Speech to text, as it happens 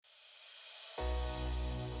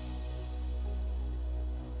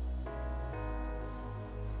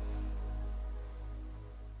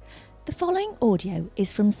following audio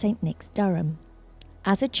is from St Nick's, Durham.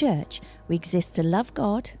 As a church, we exist to love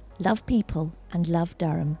God, love people and love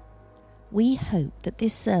Durham. We hope that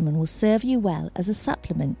this sermon will serve you well as a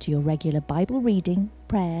supplement to your regular Bible reading,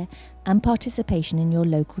 prayer and participation in your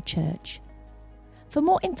local church. For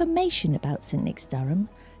more information about St Nick's Durham,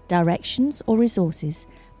 directions or resources,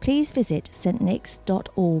 please visit stnicks.org.uk.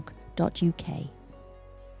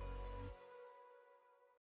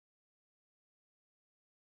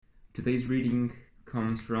 Today's reading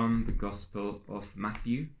comes from the Gospel of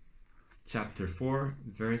Matthew, chapter 4,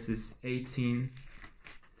 verses 18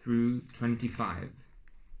 through 25.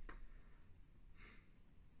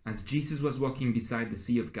 As Jesus was walking beside the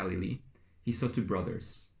Sea of Galilee, he saw two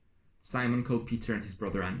brothers, Simon called Peter and his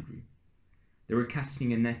brother Andrew. They were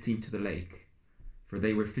casting a net into the lake, for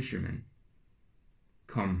they were fishermen.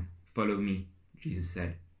 "Come, follow me," Jesus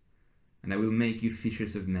said, "and I will make you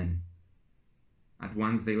fishers of men." At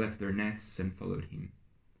once they left their nets and followed him.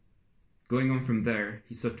 Going on from there,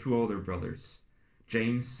 he saw two older brothers,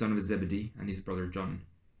 James, son of Zebedee, and his brother John.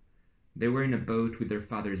 They were in a boat with their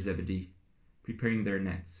father Zebedee, preparing their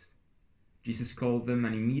nets. Jesus called them,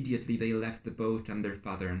 and immediately they left the boat and their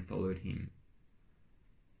father and followed him.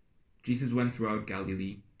 Jesus went throughout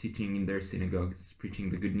Galilee, teaching in their synagogues,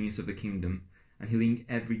 preaching the good news of the kingdom, and healing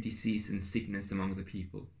every disease and sickness among the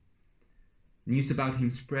people. News about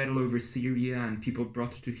him spread all over Syria, and people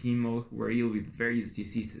brought to him all who were ill with various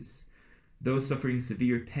diseases, those suffering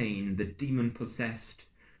severe pain, the demon-possessed,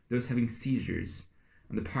 those having seizures,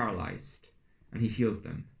 and the paralyzed, and he healed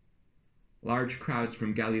them. Large crowds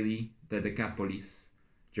from Galilee, the Decapolis,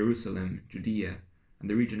 Jerusalem, Judea, and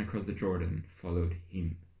the region across the Jordan followed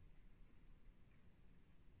him.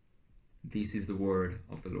 This is the word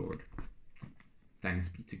of the Lord. Thanks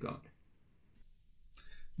be to God.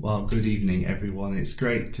 Well, good evening, everyone. It's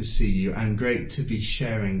great to see you and great to be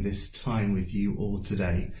sharing this time with you all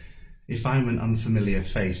today. If I'm an unfamiliar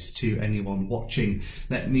face to anyone watching,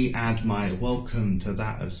 let me add my welcome to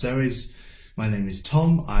that of Zoe's. My name is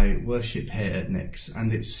Tom. I worship here at Nick's,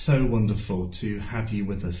 and it's so wonderful to have you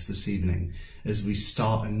with us this evening as we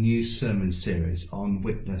start a new sermon series on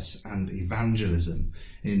witness and evangelism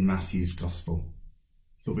in Matthew's Gospel.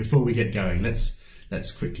 But before we get going, let's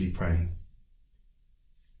quickly pray.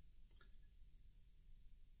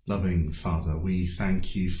 Loving Father, we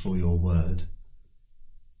thank you for your word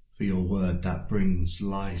that brings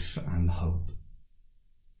life and hope,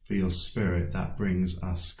 for your Spirit that brings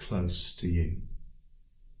us close to you.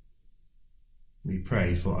 We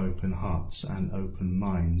pray for open hearts and open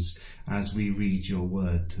minds as we read your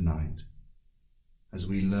word tonight, as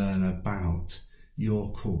we learn about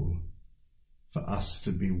your call for us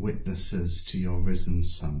to be witnesses to your risen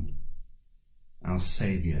Son, our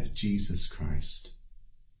Saviour, Jesus Christ.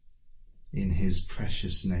 In his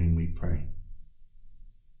precious name we pray.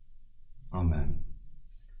 Amen.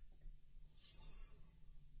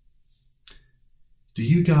 Do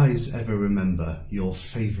you guys ever remember your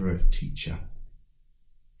favourite teacher?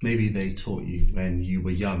 Maybe they taught you when you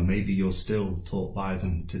were young. Maybe you're still taught by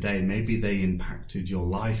them today. Maybe they impacted your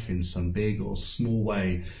life in some big or small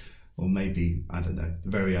way. Or maybe, I don't know, the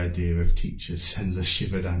very idea of teachers sends a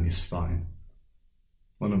shiver down your spine.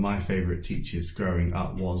 One of my favourite teachers growing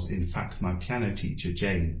up was, in fact, my piano teacher,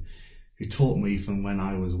 Jane, who taught me from when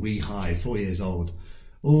I was wee-high, 4 years old,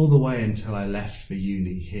 all the way until I left for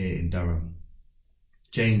uni here in Durham.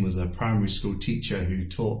 Jane was a primary school teacher who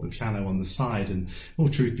taught the piano on the side, and, well,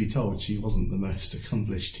 truth be told, she wasn't the most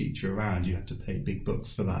accomplished teacher around. You had to pay big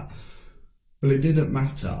bucks for that. But it didn't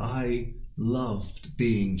matter. I loved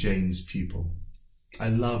being Jane's pupil. I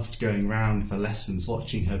loved going round for lessons,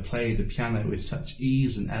 watching her play the piano with such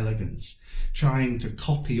ease and elegance, trying to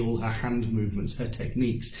copy all her hand movements, her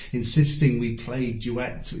techniques, insisting we played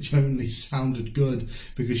duets which only sounded good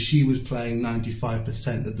because she was playing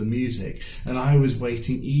 95% of the music and I was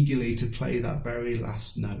waiting eagerly to play that very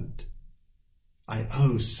last note. I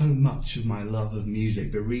owe so much of my love of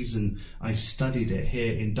music, the reason I studied it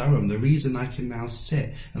here in Durham, the reason I can now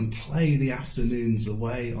sit and play the afternoons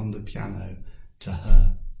away on the piano, to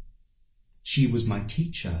her. She was my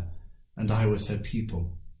teacher and I was her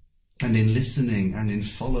pupil. And in listening and in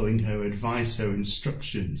following her advice, her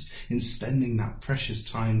instructions, in spending that precious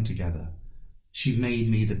time together, she made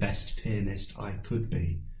me the best pianist I could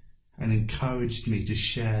be and encouraged me to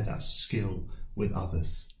share that skill with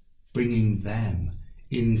others, bringing them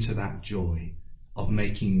into that joy of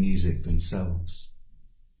making music themselves.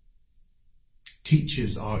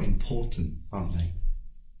 Teachers are important, aren't they?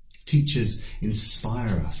 Teachers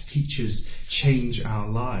inspire us. Teachers change our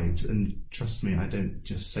lives. And trust me, I don't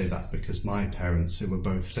just say that because my parents, who were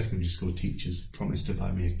both secondary school teachers, promised to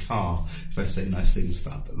buy me a car if I say nice things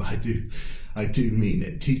about them. I do mean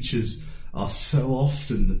it. Teachers are so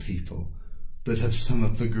often the people that have some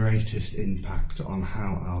of the greatest impact on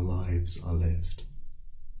how our lives are lived.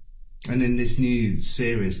 And in this new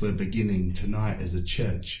series we're beginning tonight as a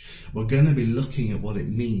church, we're going to be looking at what it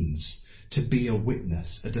means to be a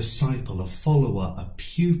witness, a disciple, a follower, a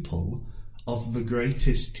pupil of the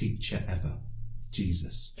greatest teacher ever,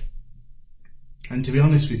 Jesus. And to be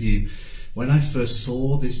honest with you, when I first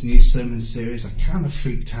saw this new sermon series, I kind of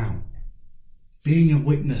freaked out. Being a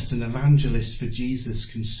witness, an evangelist for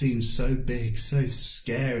Jesus can seem so big, so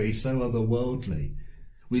scary, so otherworldly.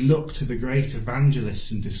 We look to the great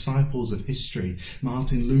evangelists and disciples of history,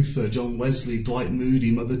 Martin Luther, John Wesley, Dwight Moody,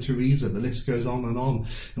 Mother Teresa, the list goes on,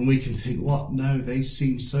 and we can think, what? No, they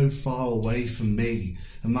seem so far away from me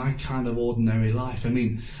and my kind of ordinary life. I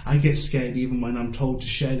mean, I get scared even when I'm told to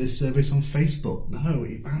share this service on Facebook. No,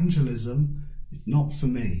 evangelism is not for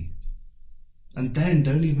me. And then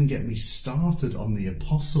don't even get me started on the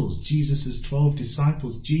apostles, Jesus' 12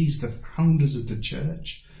 disciples, the founders of the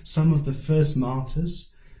church, some of the first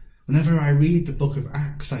martyrs. Whenever I read the book of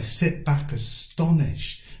Acts, I sit back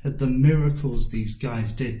astonished at the miracles these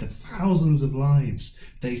guys did, the thousands of lives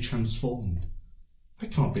they transformed. I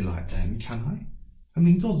can't be like them, can I? I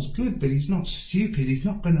mean, God's good, but he's not stupid. He's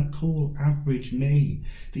not going to call average me.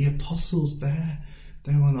 The apostles they're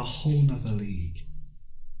on a whole nother league.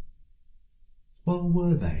 Well,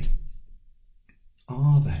 were they?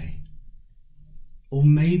 Are they? Or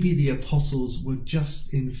maybe the apostles were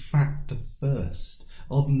just in fact the first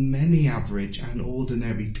of many average and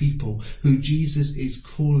ordinary people who Jesus is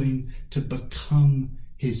calling to become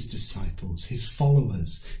his disciples, his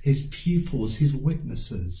followers, his pupils, his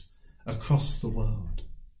witnesses across the world.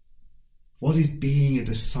 What is being a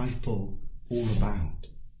disciple all about?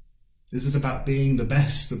 Is it about being the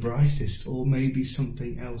best, the brightest, or maybe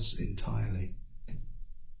something else entirely?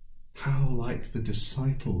 How like the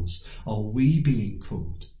disciples are we being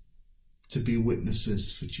called to be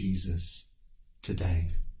witnesses for Jesus today?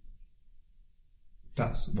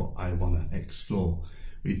 That's what I want to explore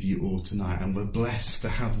with you all tonight, and we're blessed to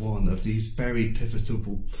have one of these very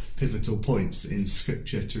pivotal points in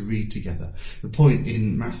Scripture to read together. The point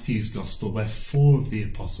in Matthew's Gospel where 4 of the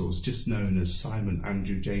apostles, just known as Simon,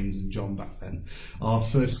 Andrew, James and John back then, are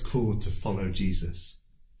first called to follow Jesus.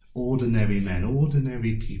 Ordinary men,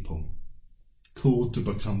 ordinary people, called to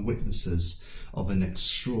become witnesses of an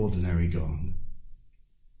extraordinary God.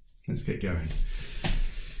 Let's get going.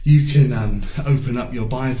 You can open up your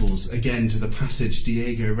Bibles again to the passage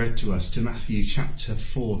Diego read to us, to Matthew chapter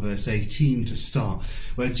 4, verse 18 to start,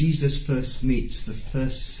 where Jesus first meets the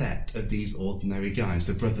first set of these ordinary guys,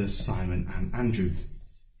 the brothers Simon and Andrew.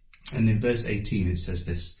 And in verse 18 it says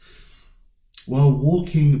this: While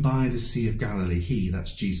walking by the Sea of Galilee, he,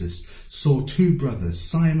 that's Jesus, saw 2 brothers,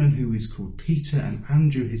 Simon, who is called Peter, and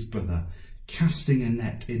Andrew his brother, casting a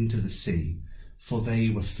net into the sea, for they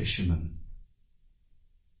were fishermen.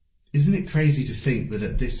 Isn't it crazy to think that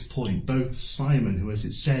at this point, both Simon, who as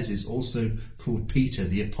it says is also called Peter,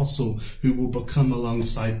 the apostle who will become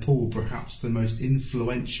alongside Paul perhaps the most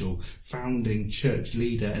influential founding church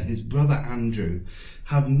leader, and his brother Andrew,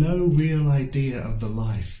 have no real idea of the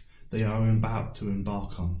life they are about to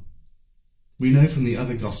embark on? We know from the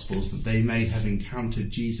other Gospels that they may have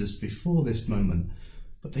encountered Jesus before this moment,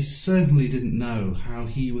 but they certainly didn't know how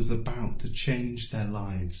he was about to change their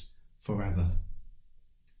lives forever.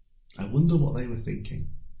 I wonder what they were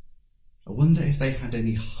thinking. I wonder if they had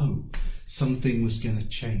any hope something was going to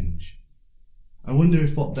change. I wonder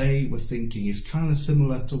if what they were thinking is kind of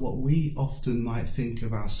similar to what we often might think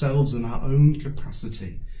of ourselves and our own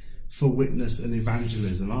capacity for witness and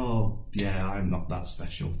evangelism. Oh, yeah, I'm not that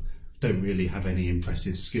special. Don't really have any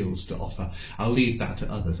impressive skills to offer. I'll leave that to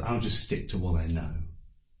others. I'll just stick to what I know.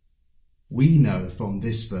 We know from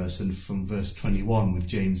this verse and from verse 21 with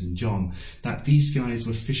James and John that these guys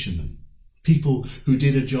were fishermen. People who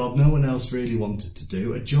did a job no one else really wanted to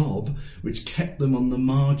do, a job which kept them on the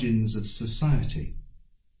margins of society.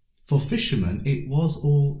 For fishermen, it was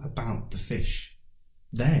all about the fish.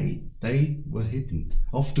 They were hidden,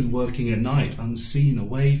 often working at night, unseen,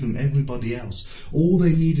 away from everybody else. All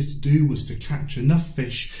they needed to do was to catch enough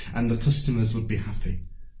fish and the customers would be happy.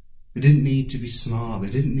 They didn't need to be smart, they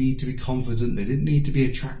didn't need to be confident, they didn't need to be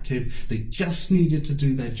attractive. They just needed to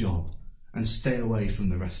do their job and stay away from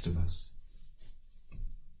the rest of us.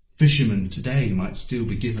 Fishermen today might still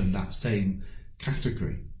be given that same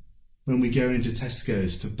category. When we go into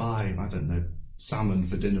Tesco's to buy, salmon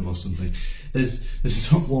for dinner or something.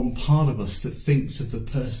 There's not one part of us that thinks of the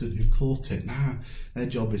person who caught it. Nah, their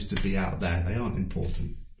job is to be out there. They aren't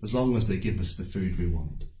important, as long as they give us the food we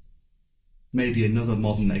want. Maybe another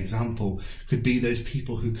modern example could be those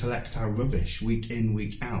people who collect our rubbish week in,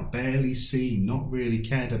 week out, barely seen, not really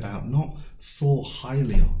cared about, not thought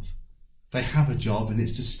highly of. They have a job, and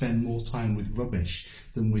it's to spend more time with rubbish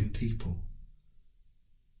than with people.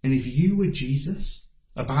 And if you were Jesus,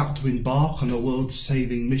 about to embark on a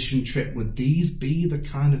world-saving mission trip, would these be the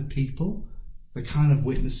kind of people, the kind of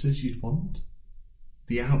witnesses you'd want?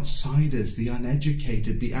 The outsiders, the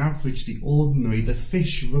uneducated, the average, the ordinary, the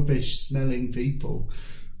fish rubbish-smelling people?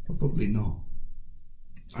 Probably not.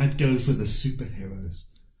 I'd go for the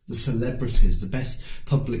superheroes, the celebrities, the best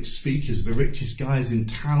public speakers, the richest guys in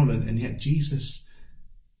town, and yet Jesus,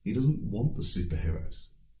 he doesn't want the superheroes.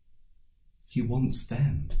 He wants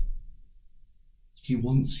them. He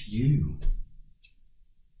wants you.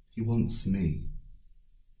 He wants me.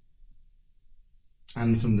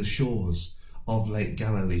 And from the shores of Lake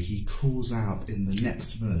Galilee, he calls out in the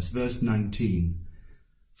next verse, verse 19,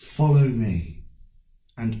 "Follow me,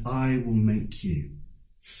 and I will make you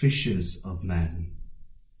fishers of men."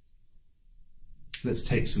 Let's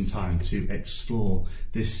take some time to explore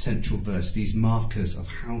this central verse, these markers of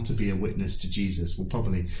how to be a witness to Jesus. We'll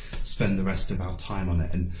probably spend the rest of our time on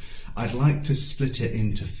it, and I'd like to split it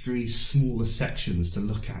into 3 smaller sections to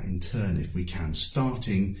look at in turn if we can,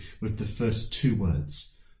 starting with the first 2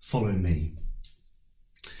 words, follow me.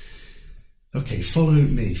 Okay, follow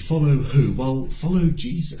me. Follow who? Well, follow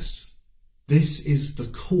Jesus. This is the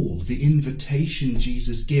call, the invitation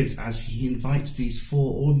Jesus gives as he invites these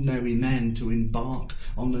 4 ordinary men to embark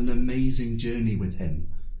on an amazing journey with him.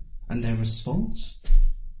 And their response?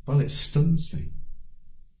 Well, it stuns me.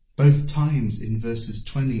 Both times in verses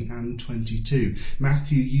 20 and 22,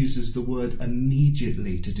 Matthew uses the word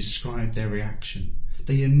immediately to describe their reaction.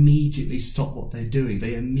 They immediately stop what they're doing.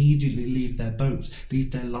 They immediately leave their boats,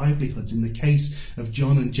 leave their livelihoods. In the case of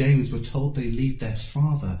John and James, we're told they leave their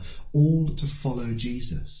father, all to follow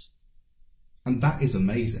Jesus. And that is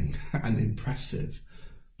amazing and impressive,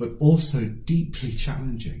 but also deeply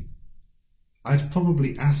challenging. I'd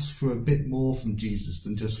probably ask for a bit more from Jesus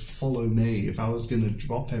than just follow me if I was going to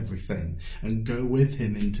drop everything and go with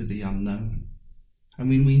him into the unknown. I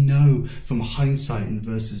mean, we know from hindsight in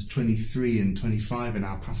verses 23 and 25 in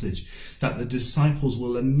our passage that the disciples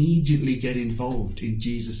will immediately get involved in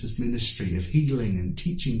Jesus' ministry of healing and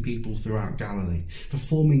teaching people throughout Galilee,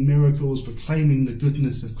 performing miracles, proclaiming the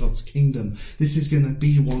goodness of God's kingdom. This is going to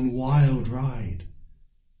be one wild ride.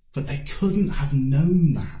 But they couldn't have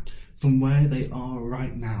known that from where they are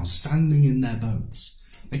right now, standing in their boats.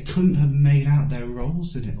 They couldn't have made out their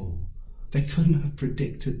roles in it all. They couldn't have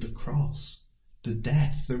predicted the cross, the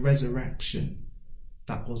death, the resurrection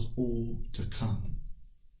that was all to come.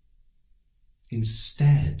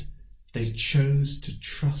 Instead, they chose to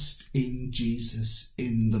trust in Jesus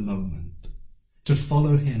in the moment, to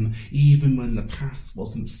follow him even when the path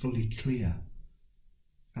wasn't fully clear.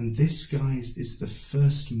 And this, guys, is the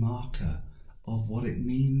first marker of what it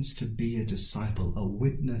means to be a disciple, a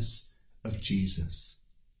witness of Jesus.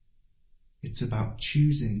 It's about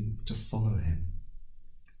choosing to follow him.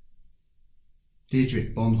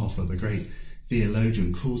 Dietrich Bonhoeffer, the great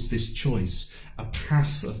theologian, calls this choice a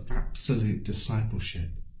path of absolute discipleship.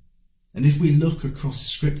 And if we look across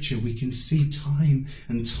Scripture, we can see time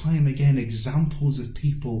and time again examples of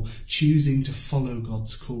people choosing to follow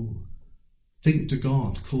God's call. Think to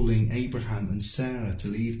God calling Abraham and Sarah to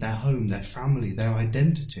leave their home, their family, their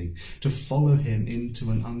identity, to follow him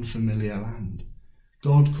into an unfamiliar land.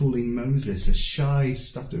 God calling Moses, a shy,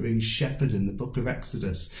 stuttering shepherd in the book of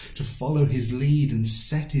Exodus, to follow his lead and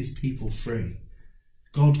set his people free.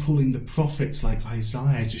 God calling the prophets like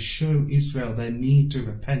Isaiah to show Israel their need to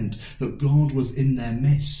repent, that God was in their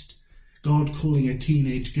midst. God calling a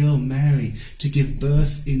teenage girl, Mary, to give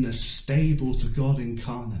birth in a stable to God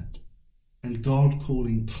incarnate. And God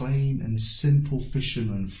calling plain and simple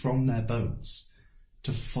fishermen from their boats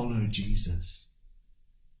to follow Jesus.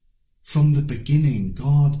 From the beginning,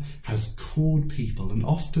 God has called people, and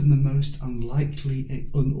often the most unlikely,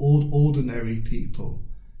 ordinary people,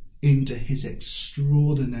 into his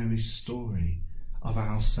extraordinary story of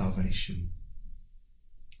our salvation.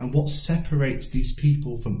 And what separates these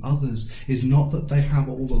people from others is not that they have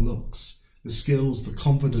all the looks, the skills, the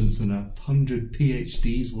confidence, and 100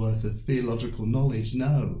 PhDs worth of theological knowledge.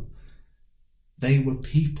 No. They were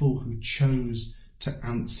people who chose to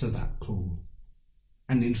answer that call.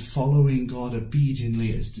 And in following God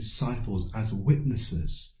obediently as disciples, as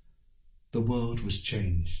witnesses, the world was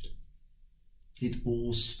changed. It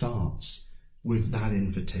all starts with that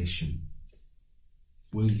invitation?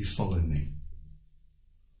 Will you follow me?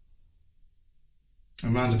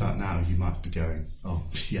 And round about now you might be going, oh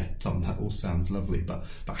yeah, Tom, that all sounds lovely, but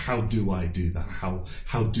how do I do that?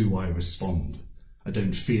 How do I respond? I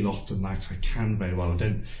don't feel often like I can very well. I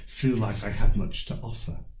don't feel like I have much to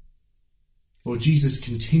offer. Well, Jesus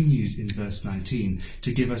continues in verse 19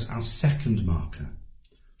 to give us our second marker.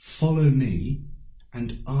 Follow me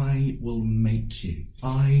and I will make you.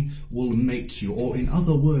 I will make you. Or in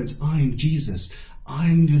other words, I'm Jesus.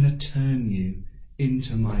 I'm going to turn you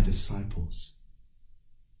into my disciples.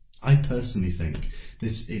 I personally think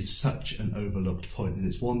this is such an overlooked point, and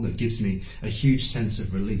it's one that gives me a huge sense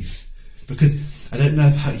of relief. Because I don't know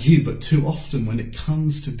about you, but too often when it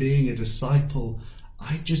comes to being a disciple,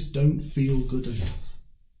 I just don't feel good enough.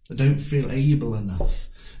 I don't feel able enough.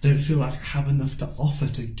 I don't feel like I have enough to offer,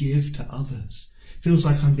 to give to others. It feels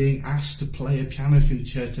like I'm being asked to play a piano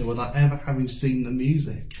concerto without ever having seen the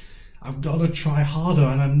music. I've got to try harder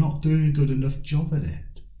and I'm not doing a good enough job at it.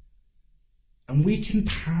 And we can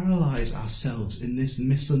paralyze ourselves in this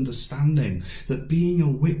misunderstanding that being a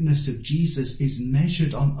witness of Jesus is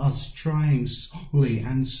measured on us trying solely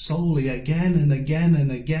and solely again and again and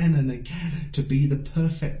again and again to be the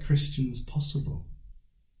perfect Christians possible.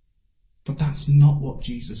 But that's not what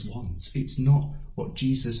Jesus wants. It's not what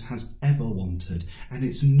Jesus has ever wanted. And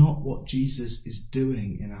it's not what Jesus is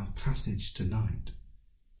doing in our passage tonight.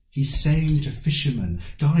 He's saying to fishermen,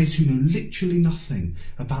 guys who know literally nothing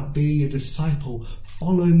about being a disciple,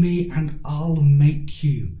 follow me and I'll make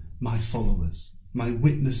you my followers, my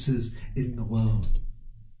witnesses in the world.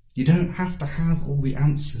 You don't have to have all the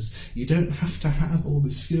answers. You don't have to have all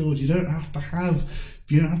the skills. You don't have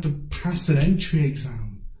to pass an entry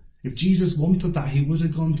exam. If Jesus wanted that, he would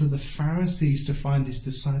have gone to the Pharisees to find his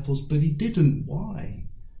disciples, but he didn't. Why?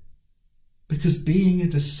 Because being a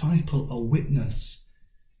disciple, a witness,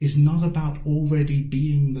 is not about already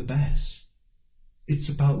being the best. It's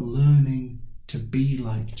about learning to be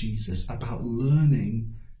like Jesus, about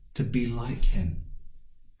learning to be like him.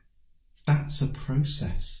 That's a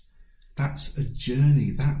process. That's a journey.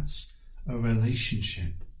 That's a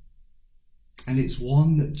relationship. And it's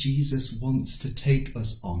one that Jesus wants to take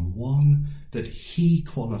us on, one that he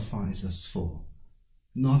qualifies us for,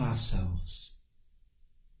 not ourselves.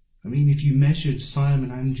 I mean, if you measured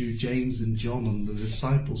Simon, Andrew, James and John on the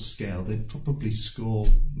disciples scale, they'd probably score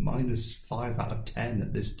 -5 out of 10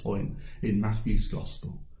 at this point in Matthew's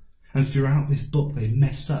Gospel. And throughout this book, they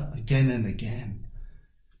mess up again and again.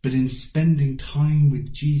 But in spending time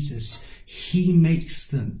with Jesus, he makes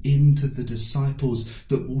them into the disciples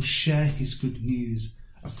that will share his good news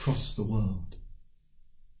across the world.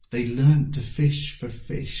 They learned to fish for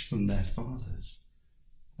fish from their fathers.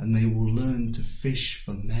 And they will learn to fish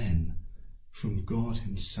for men from God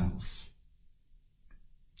himself.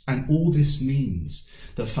 And all this means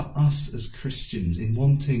that for us as Christians, in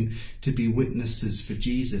wanting to be witnesses for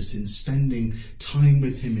Jesus, in spending time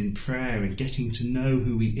with him in prayer and getting to know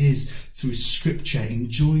who he is through scripture, in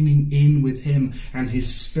joining in with him and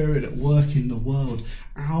his Spirit at work in the world,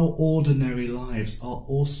 our ordinary lives are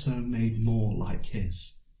also made more like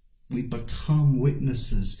his. We become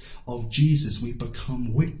witnesses of Jesus. We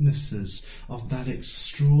become witnesses of that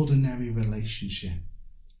extraordinary relationship.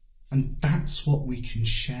 And that's what we can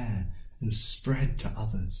share and spread to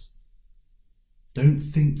others. Don't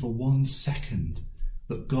think for 1 second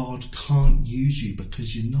that God can't use you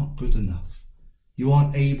because you're not good enough. You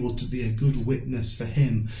aren't able to be a good witness for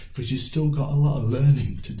him because you've still got a lot of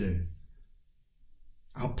learning to do.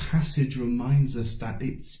 Our passage reminds us that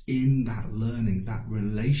it's in that learning, that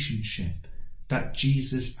relationship, that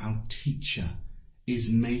Jesus, our teacher, is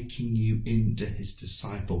making you into his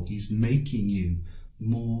disciple. He's making you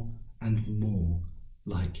more and more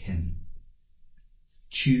like him.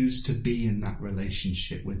 Choose to be in that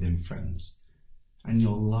relationship with him, friends, and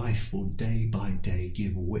your life will day by day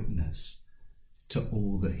give witness to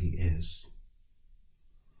all that he is.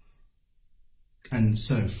 And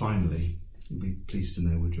so finally, you'll be pleased to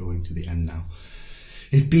know we're drawing to the end now.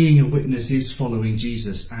 If being a witness is following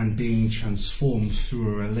Jesus and being transformed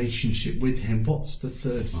through a relationship with him, what's the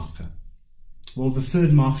third marker? Well, the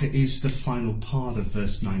third marker is the final part of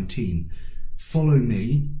verse 19. Follow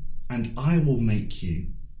me and I will make you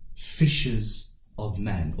fishers of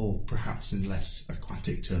men, or perhaps in less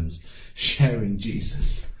aquatic terms, sharing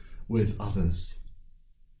Jesus with others.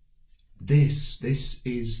 This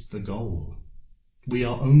is the goal. We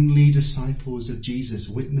are only disciples of Jesus,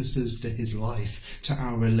 witnesses to his life, to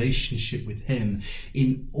our relationship with him,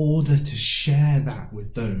 in order to share that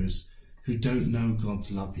with those who don't know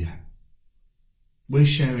God's love yet. We're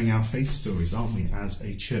sharing our faith stories, aren't we, as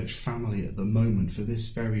a church family at the moment for this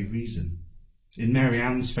very reason. In Mary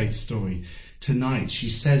Ann's faith story tonight, she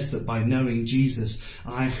says that by knowing Jesus,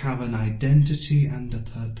 I have an identity and a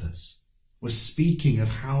purpose. We're speaking of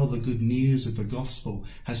how the good news of the gospel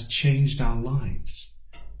has changed our lives.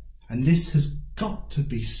 And this has got to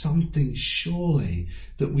be something, surely,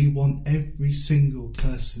 that we want every single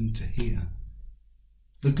person to hear.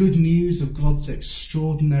 The good news of God's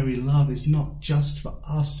extraordinary love is not just for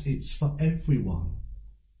us, it's for everyone.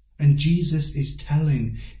 And Jesus is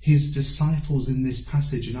telling his disciples in this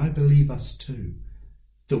passage, and I believe us too,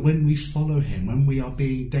 that when we follow him, when we are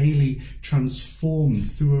being daily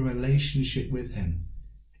transformed through a relationship with him,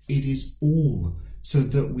 it is all so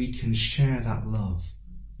that we can share that love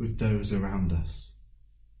with those around us.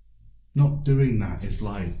 Not doing that is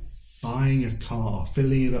like buying a car,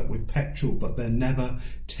 filling it up with petrol, but then never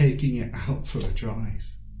taking it out for a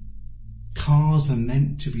drive. Cars are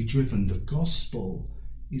meant to be driven. The gospel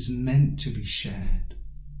is meant to be shared.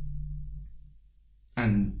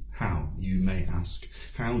 And how, you may ask,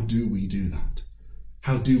 how do we do that?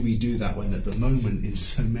 How do we do that when at the moment in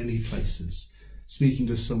so many places, speaking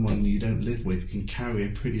to someone you don't live with can carry a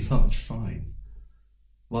pretty large fine?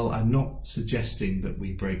 Well, I'm not suggesting that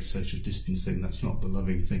we break social distancing. That's not the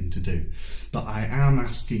loving thing to do. But I am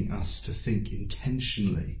asking us to think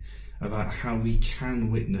intentionally about how we can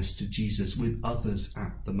witness to Jesus with others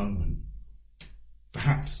at the moment.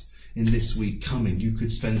 Perhaps in this week coming, you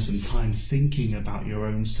could spend some time thinking about your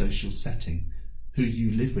own social setting, who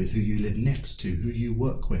you live with, who you live next to, who you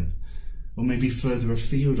work with, or maybe further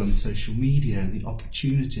afield on social media and the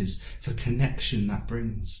opportunities for connection that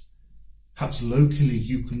brings. Perhaps locally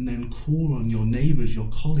you can then call on your neighbours, your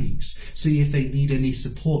colleagues, see if they need any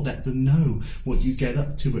support, let them know what you get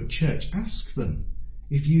up to at church, ask them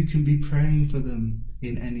if you can be praying for them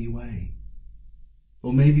in any way.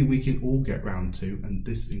 Or maybe we can all get round to, and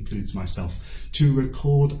this includes myself, to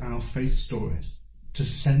record our faith stories, to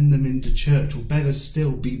send them into church, or better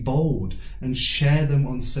still, be bold and share them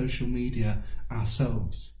on social media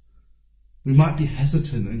ourselves. We might be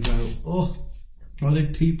hesitant and go, oh, what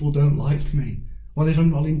if people don't like me? What if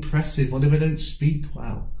I'm not impressive? What if I don't speak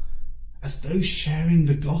well? As though sharing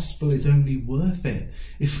the gospel is only worth it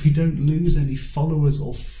if we don't lose any followers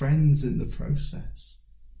or friends in the process.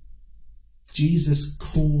 Jesus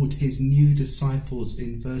called his new disciples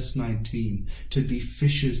in verse 19 to be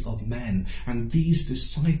fishers of men, and these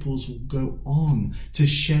disciples will go on to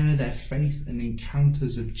share their faith and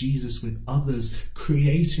encounters of Jesus with others,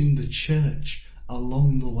 creating the church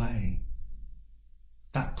along the way.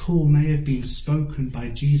 That call may have been spoken by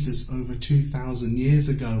Jesus over 2,000 years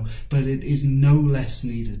ago, but it is no less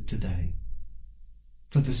needed today.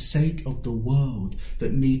 For the sake of the world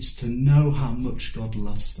that needs to know how much God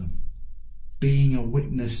loves them, being a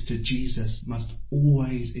witness to Jesus must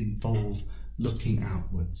always involve looking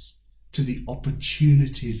outwards to the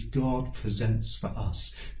opportunities God presents for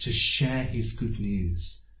us to share his good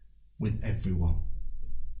news with everyone.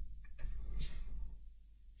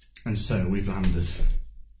 And so we've landed.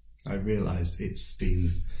 I realised it's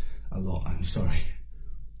been a lot, I'm sorry.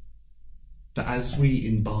 But as we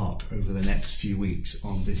embark over the next few weeks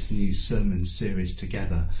on this new sermon series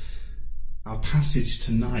together, our passage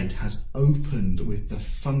tonight has opened with the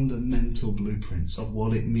fundamental blueprints of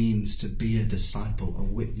what it means to be a disciple, a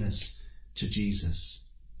witness to Jesus.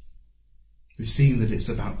 We've seen that it's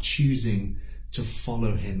about choosing to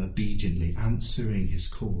follow him obediently, answering his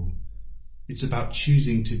call. It's about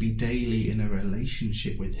choosing to be daily in a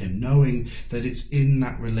relationship with him, knowing that it's in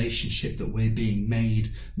that relationship that we're being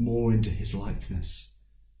made more into his likeness.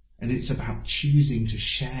 And it's about choosing to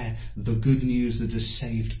share the good news that has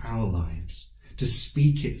saved our lives, to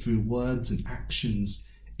speak it through words and actions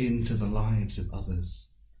into the lives of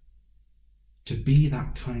others. To be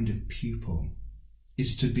that kind of pupil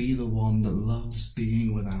is to be the one that loves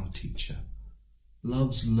being with our teacher,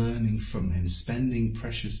 loves learning from him, spending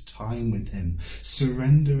precious time with him,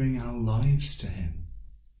 surrendering our lives to him,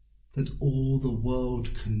 that all the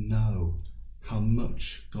world can know how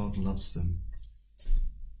much God loves them.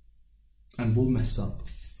 And we'll mess up.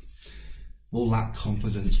 We'll lack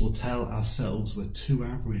confidence. We'll tell ourselves we're too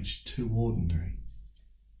average, too ordinary.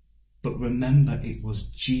 But remember, it was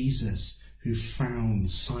Jesus who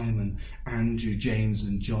found Simon, Andrew, James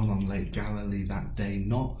and John on Lake Galilee that day,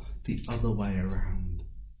 not the other way around.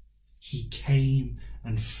 He came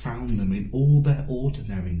and found them in all their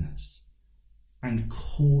ordinariness and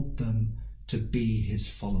called them to be his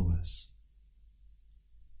followers.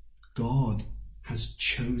 God has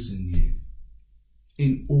chosen you.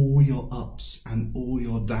 in all your ups and all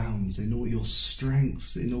your downs, in all your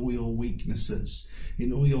strengths, in all your weaknesses,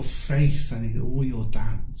 in all your faith and in all your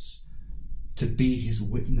doubts, to be his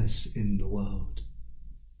witness in the world.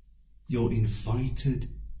 You're invited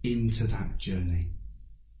into that journey.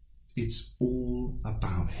 It's all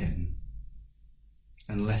about him,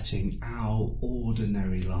 and letting our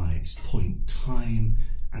ordinary lives point time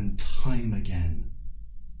and time again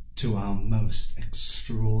to our most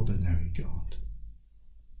extraordinary God.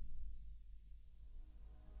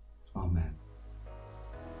 Amen.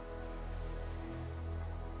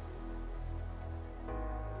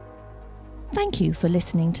 Thank you for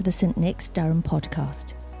listening to the St Nick's Durham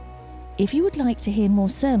podcast. If you would like to hear more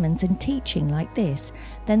sermons and teaching like this,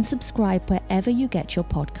 then subscribe wherever you get your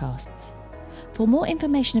podcasts. For more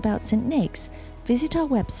information about St Nick's, visit our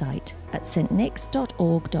website at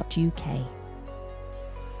stnicks.org.uk.